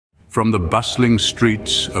From the bustling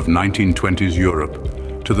streets of 1920s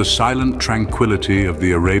Europe to the silent tranquility of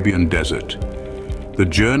the Arabian desert, the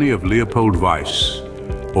journey of Leopold Weiss,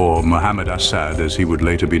 or Muhammad Asad as he would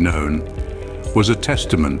later be known, was a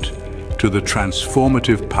testament to the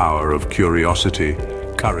transformative power of curiosity,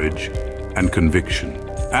 courage, and conviction.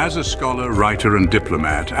 As a scholar, writer, and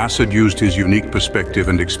diplomat, Asad used his unique perspective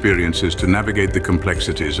and experiences to navigate the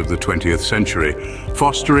complexities of the 20th century,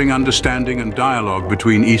 fostering understanding and dialogue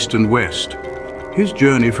between East and West. His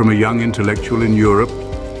journey from a young intellectual in Europe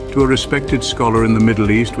to a respected scholar in the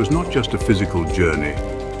Middle East was not just a physical journey,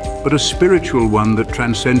 but a spiritual one that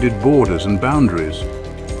transcended borders and boundaries.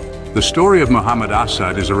 The story of Muhammad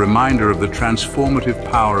Asad is a reminder of the transformative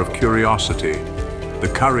power of curiosity,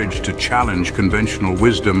 the courage to challenge conventional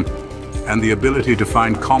wisdom, and the ability to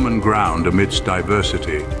find common ground amidst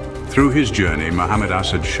diversity. Through his journey, Muhammad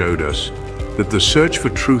Asad showed us that the search for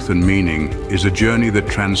truth and meaning is a journey that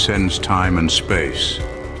transcends time and space,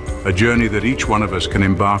 a journey that each one of us can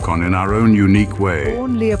embark on in our own unique way.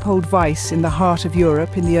 Born Leopold Weiss in the heart of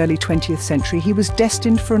Europe in the early 20th century, he was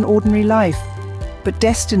destined for an ordinary life. But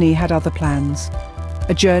destiny had other plans.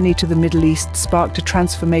 A journey to the Middle East sparked a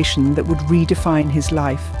transformation that would redefine his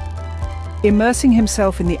life. Immersing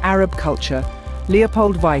himself in the Arab culture,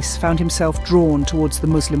 Leopold Weiss found himself drawn towards the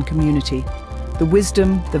Muslim community. The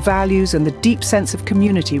wisdom, the values, and the deep sense of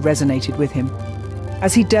community resonated with him.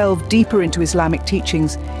 As he delved deeper into Islamic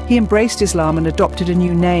teachings, he embraced Islam and adopted a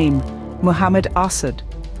new name, Muhammad Asad.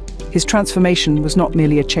 His transformation was not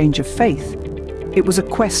merely a change of faith. It was a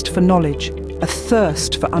quest for knowledge, a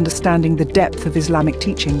thirst for understanding the depth of Islamic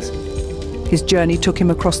teachings. His journey took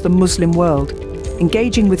him across the Muslim world,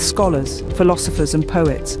 engaging with scholars, philosophers, and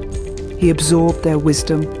poets. He absorbed their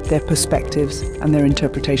wisdom, their perspectives, and their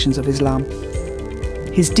interpretations of Islam.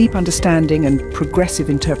 His deep understanding and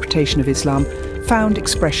progressive interpretation of Islam found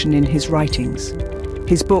expression in his writings.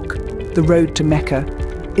 His book, The Road to Mecca,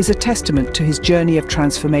 is a testament to his journey of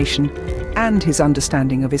transformation and his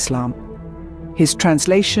understanding of Islam. His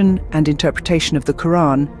translation and interpretation of the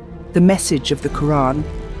Quran, the message of the Quran,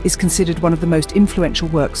 is considered one of the most influential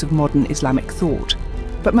works of modern Islamic thought.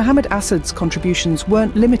 But Muhammad Asad's contributions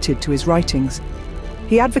weren't limited to his writings.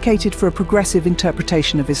 He advocated for a progressive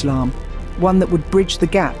interpretation of Islam, one that would bridge the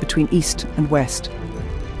gap between East and West.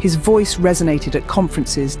 His voice resonated at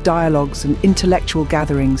conferences, dialogues, and intellectual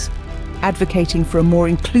gatherings, advocating for a more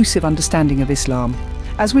inclusive understanding of Islam.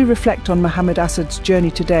 As we reflect on Muhammad Asad's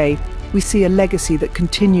journey today, we see a legacy that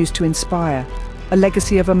continues to inspire, a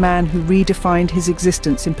legacy of a man who redefined his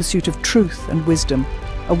existence in pursuit of truth and wisdom,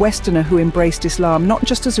 a Westerner who embraced Islam not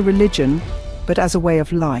just as a religion, but as a way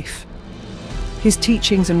of life. His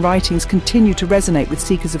teachings and writings continue to resonate with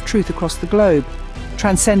seekers of truth across the globe,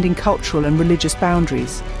 transcending cultural and religious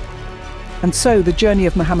boundaries. And so the journey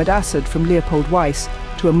of Muhammad Asad from Leopold Weiss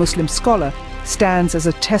to a Muslim scholar stands as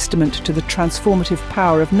a testament to the transformative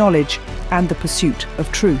power of knowledge and the pursuit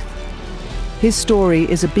of truth. His story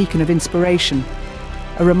is a beacon of inspiration,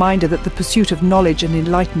 a reminder that the pursuit of knowledge and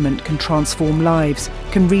enlightenment can transform lives,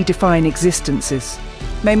 can redefine existences.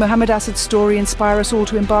 May Muhammad Asad's story inspire us all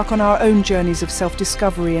to embark on our own journeys of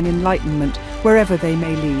self-discovery and enlightenment, wherever they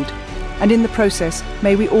may lead. And in the process,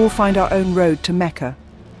 may we all find our own road to Mecca,